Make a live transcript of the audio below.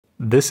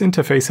This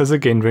interface has a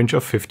gain range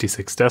of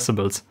 56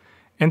 decibels,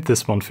 and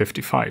this one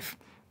 55.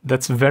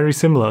 That's very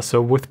similar,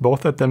 so with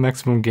both at their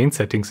maximum gain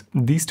settings,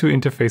 these two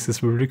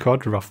interfaces will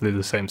record roughly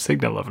the same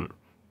signal level,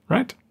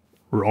 right?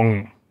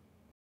 Wrong.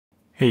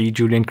 Hey,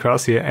 Julian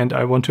Krause here, and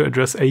I want to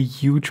address a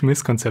huge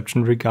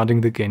misconception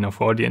regarding the gain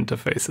of audio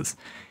interfaces.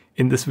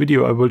 In this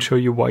video I will show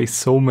you why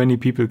so many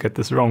people get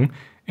this wrong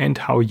and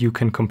how you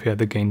can compare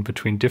the gain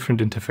between different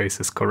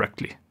interfaces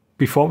correctly.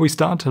 Before we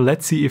start,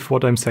 let's see if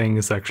what I'm saying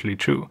is actually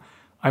true.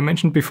 I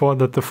mentioned before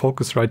that the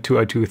Focusrite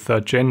 2i2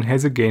 3rd Gen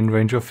has a gain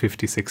range of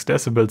 56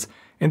 decibels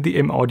and the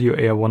M-Audio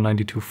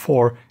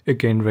AR192-4 a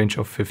gain range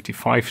of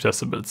 55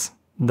 decibels.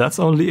 That's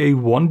only a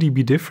 1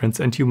 dB difference,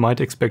 and you might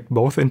expect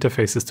both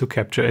interfaces to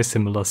capture a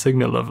similar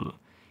signal level.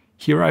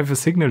 Here I have a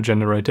signal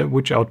generator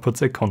which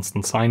outputs a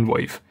constant sine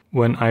wave.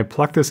 When I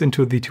plug this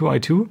into the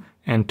 2i2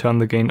 and turn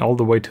the gain all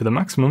the way to the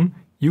maximum,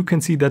 you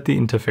can see that the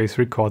interface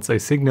records a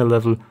signal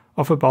level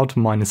of about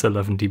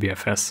 -11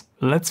 dBFS.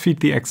 Let's feed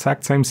the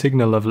exact same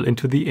signal level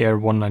into the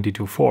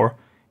AR192-4,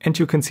 and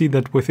you can see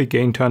that with the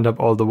gain turned up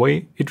all the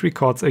way, it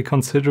records a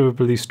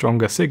considerably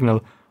stronger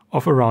signal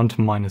of around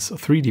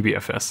 -3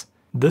 dBFS.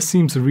 This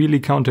seems really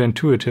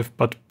counterintuitive,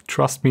 but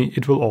trust me,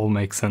 it will all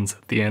make sense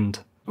at the end.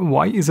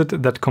 Why is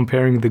it that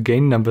comparing the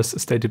gain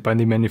numbers stated by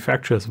the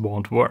manufacturers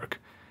won't work?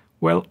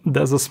 Well,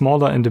 there's a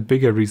smaller and a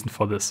bigger reason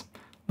for this.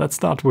 Let's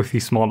start with the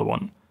smaller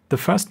one. The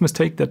first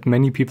mistake that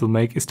many people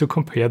make is to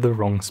compare the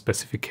wrong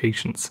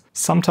specifications.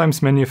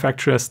 Sometimes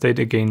manufacturers state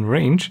a gain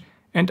range,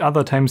 and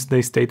other times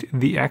they state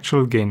the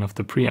actual gain of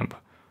the preamp.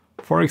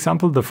 For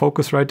example, the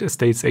Focusrite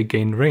states a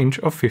gain range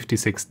of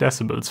 56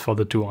 decibels for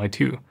the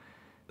 2i2.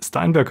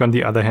 Steinberg, on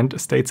the other hand,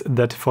 states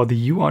that for the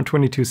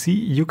UR22C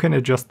you can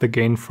adjust the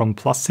gain from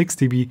 +6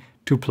 dB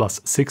to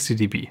 +60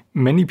 dB.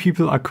 Many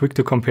people are quick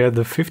to compare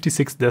the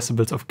 56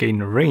 decibels of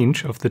gain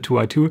range of the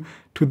 2i2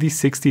 to the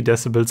 60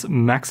 decibels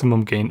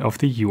maximum gain of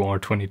the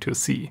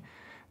UR22C.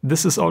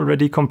 This is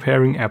already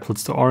comparing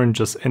apples to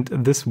oranges, and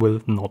this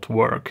will not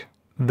work.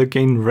 The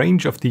gain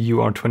range of the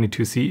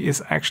UR22C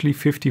is actually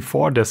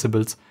 54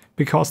 decibels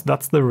because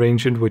that's the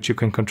range in which you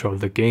can control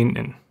the gain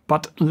in.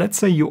 But let's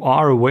say you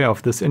are aware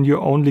of this and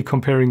you're only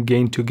comparing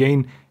gain to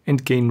gain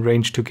and gain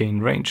range to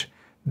gain range.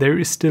 There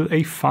is still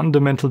a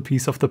fundamental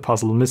piece of the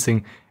puzzle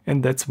missing,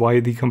 and that's why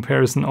the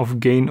comparison of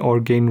gain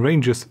or gain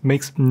ranges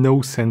makes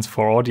no sense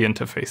for audio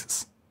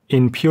interfaces.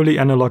 In purely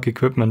analog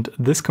equipment,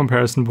 this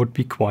comparison would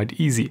be quite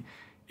easy.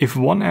 If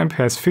one amp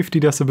has 50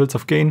 decibels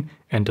of gain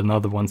and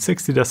another one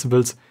 60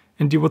 decibels,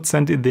 and you would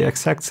send in the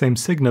exact same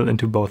signal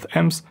into both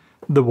amps,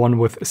 the one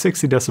with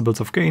 60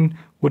 decibels of gain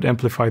would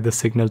amplify the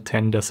signal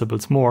 10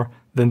 decibels more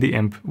than the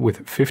amp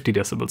with 50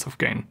 decibels of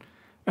gain.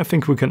 I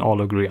think we can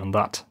all agree on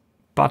that.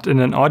 But in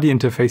an audio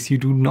interface you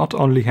do not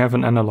only have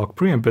an analog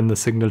preamp in the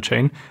signal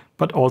chain,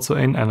 but also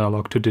an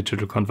analog to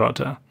digital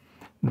converter.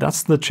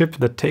 That's the chip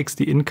that takes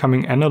the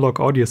incoming analog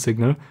audio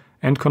signal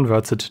and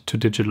converts it to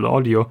digital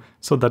audio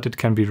so that it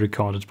can be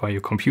recorded by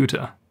your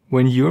computer.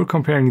 When you're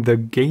comparing the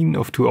gain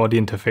of two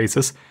audio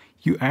interfaces,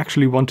 you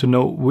actually want to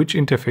know which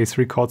interface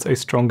records a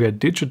stronger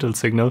digital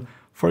signal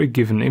for a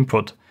given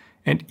input.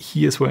 And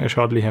here's where I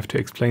shortly have to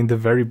explain the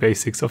very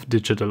basics of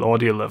digital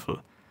audio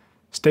level.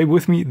 Stay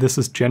with me, this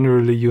is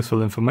generally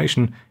useful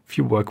information if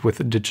you work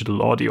with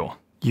digital audio.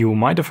 You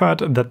might have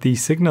heard that the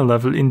signal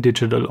level in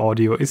digital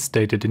audio is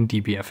stated in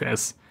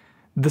dBFS.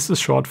 This is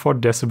short for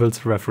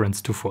decibels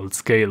reference to full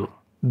scale.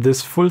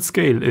 This full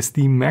scale is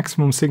the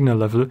maximum signal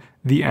level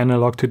the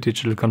analog to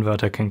digital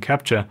converter can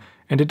capture,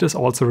 and it is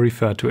also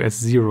referred to as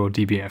 0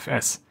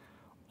 dBFS.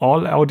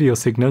 All audio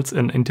signals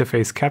an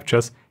interface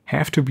captures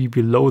have to be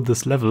below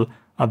this level,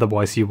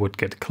 otherwise you would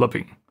get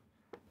clipping.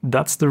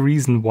 That's the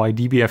reason why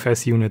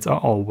dBFS units are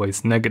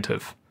always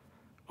negative.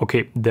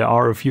 Okay, there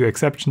are a few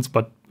exceptions,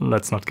 but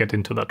let's not get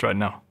into that right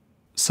now.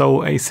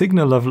 So a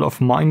signal level of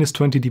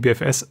 -20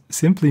 dBFS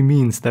simply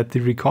means that the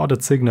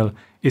recorded signal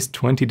is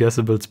 20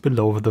 decibels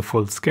below the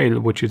full scale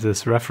which it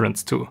is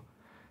referenced to.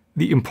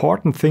 The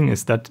important thing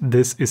is that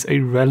this is a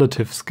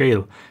relative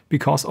scale,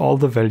 because all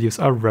the values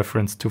are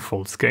referenced to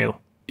full scale.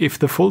 If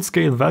the full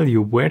scale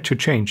value were to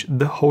change,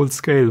 the whole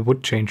scale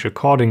would change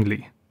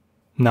accordingly.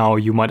 Now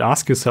you might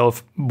ask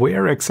yourself,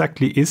 where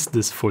exactly is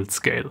this full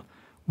scale?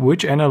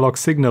 Which analog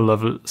signal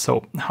level,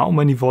 so how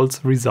many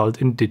volts,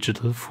 result in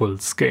digital full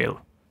scale?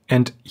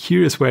 And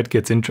here is where it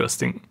gets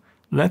interesting.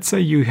 Let's say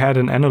you had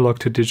an analog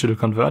to digital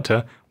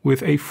converter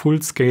with a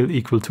full scale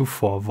equal to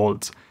 4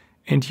 volts,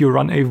 and you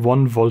run a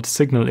 1 volt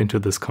signal into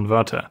this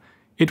converter.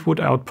 It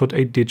would output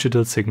a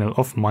digital signal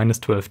of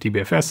 -12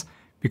 dBFS,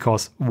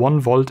 because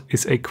 1 volt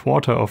is a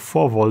quarter of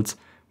 4 volts,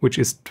 which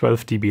is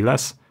 12 dB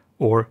less,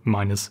 or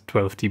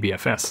 -12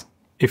 dBFS.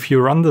 If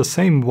you run the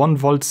same 1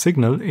 volt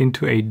signal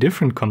into a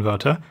different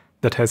converter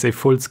that has a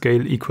full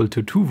scale equal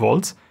to 2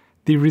 volts,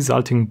 the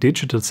resulting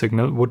digital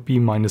signal would be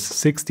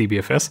 -6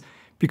 dBFS,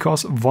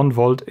 because 1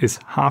 volt is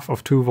half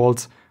of 2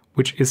 volts,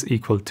 which is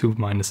equal to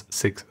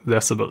 -6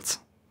 decibels.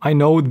 I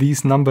know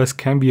these numbers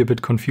can be a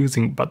bit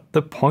confusing, but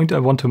the point I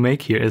want to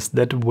make here is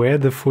that where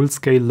the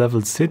full-scale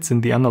level sits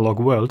in the analog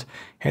world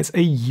has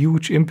a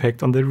huge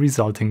impact on the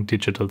resulting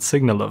digital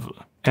signal level.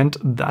 And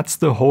that's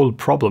the whole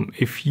problem.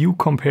 If you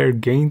compare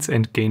gains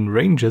and gain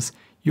ranges,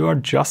 you are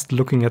just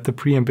looking at the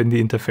preamp in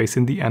the interface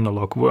in the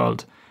analog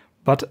world.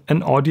 But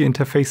an audio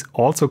interface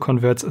also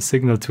converts a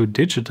signal to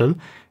digital,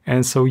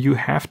 and so you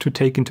have to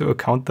take into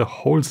account the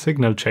whole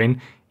signal chain,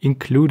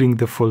 including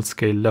the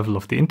full-scale level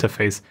of the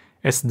interface,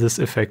 as this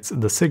affects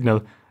the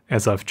signal,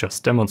 as I've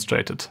just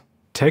demonstrated.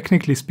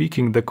 Technically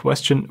speaking, the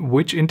question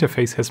which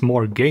interface has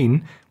more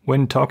gain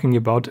when talking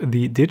about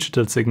the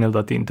digital signal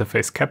that the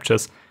interface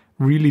captures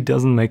really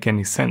doesn't make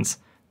any sense.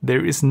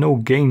 There is no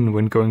gain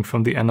when going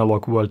from the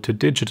analog world to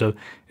digital,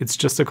 it's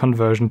just a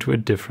conversion to a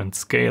different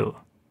scale.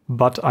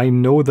 But I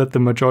know that the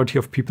majority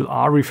of people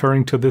are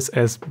referring to this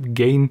as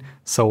gain,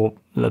 so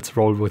let's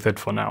roll with it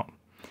for now.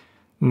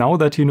 Now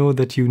that you know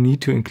that you need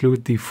to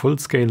include the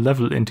full-scale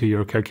level into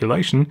your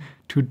calculation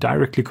to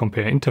directly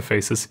compare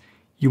interfaces,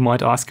 you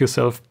might ask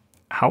yourself,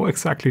 how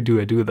exactly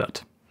do I do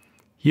that?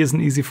 Here's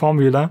an easy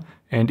formula,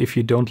 and if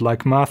you don't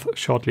like math,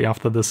 shortly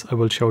after this I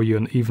will show you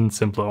an even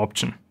simpler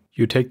option.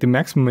 You take the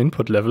maximum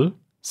input level,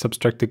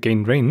 subtract the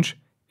gain range,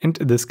 and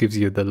this gives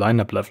you the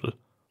lineup level.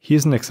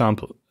 Here's an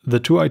example. The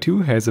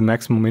 2i2 has a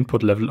maximum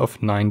input level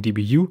of 9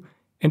 dBu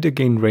and a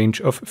gain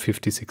range of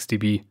 56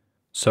 dB.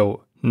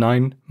 So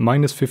 9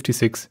 minus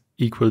 56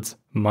 equals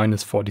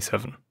minus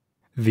 47.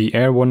 The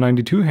Air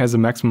 192 has a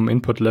maximum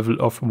input level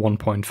of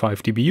 1.5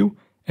 dBu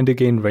and a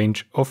gain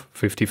range of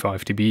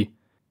 55 dB.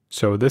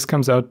 So this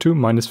comes out to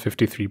minus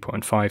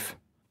 53.5.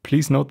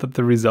 Please note that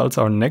the results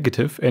are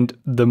negative, and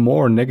the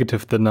more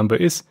negative the number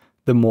is,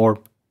 the more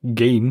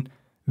gain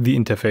the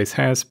interface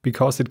has,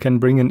 because it can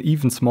bring an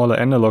even smaller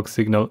analog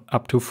signal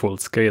up to full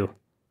scale.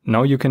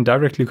 Now you can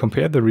directly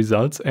compare the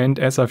results, and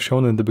as I've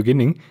shown in the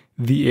beginning,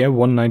 the Air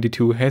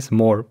 192 has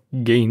more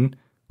gain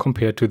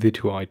compared to the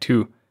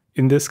 2i2.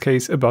 In this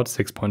case, about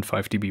 6.5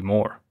 dB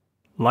more.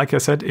 Like I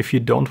said, if you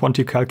don't want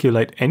to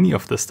calculate any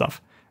of this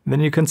stuff, then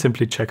you can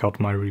simply check out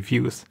my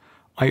reviews.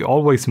 I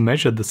always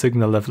measure the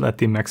signal level at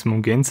the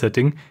maximum gain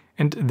setting,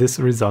 and this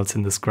results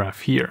in this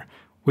graph here,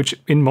 which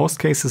in most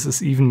cases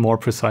is even more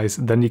precise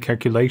than the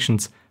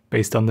calculations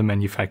based on the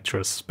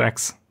manufacturer's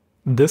specs.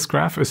 This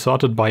graph is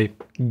sorted by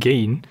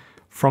gain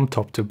from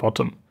top to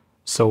bottom.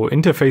 So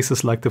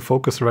interfaces like the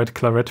Focusrite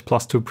Claret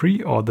Plus 2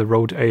 Pre or the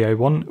Rode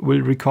AI1 will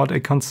record a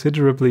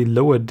considerably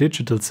lower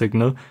digital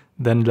signal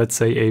than, let's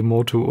say, a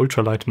Moto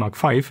Ultralight Mark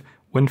V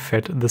when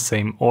fed the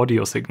same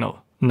audio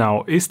signal.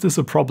 Now, is this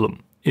a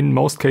problem? In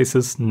most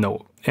cases,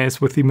 no. As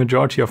with the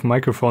majority of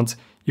microphones,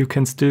 you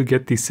can still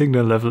get the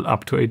signal level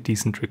up to a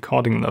decent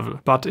recording level.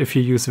 But if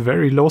you use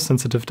very low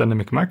sensitive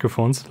dynamic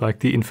microphones, like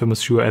the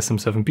infamous Shure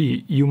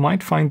SM7B, you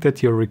might find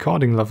that your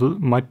recording level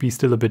might be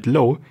still a bit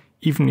low,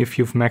 even if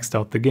you've maxed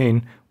out the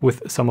gain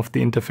with some of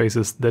the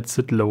interfaces that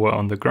sit lower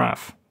on the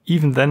graph.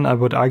 Even then, I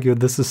would argue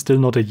this is still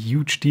not a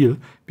huge deal,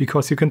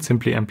 because you can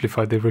simply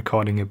amplify the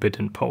recording a bit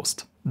in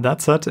post.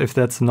 That said, if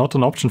that's not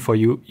an option for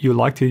you, you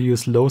like to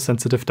use low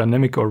sensitive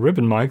dynamic or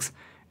ribbon mics,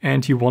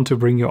 and you want to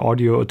bring your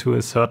audio to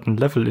a certain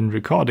level in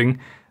recording,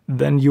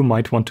 then you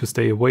might want to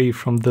stay away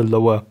from the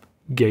lower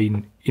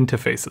gain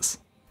interfaces.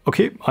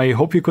 Okay, I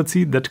hope you could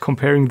see that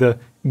comparing the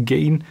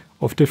gain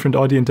of different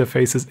audio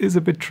interfaces is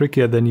a bit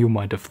trickier than you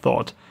might have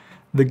thought.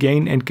 The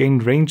gain and gain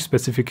range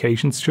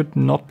specifications should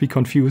not be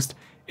confused,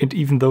 and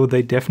even though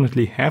they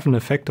definitely have an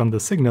effect on the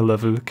signal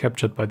level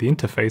captured by the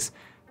interface,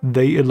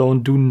 they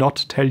alone do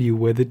not tell you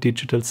where the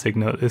digital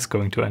signal is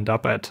going to end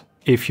up at.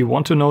 If you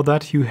want to know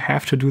that, you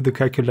have to do the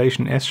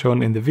calculation as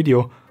shown in the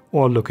video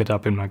or look it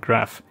up in my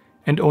graph,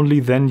 and only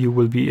then you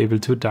will be able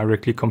to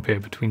directly compare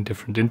between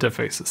different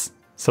interfaces.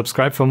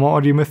 Subscribe for more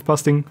audio myth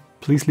busting,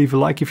 please leave a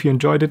like if you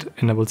enjoyed it,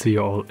 and I will see you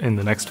all in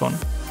the next one.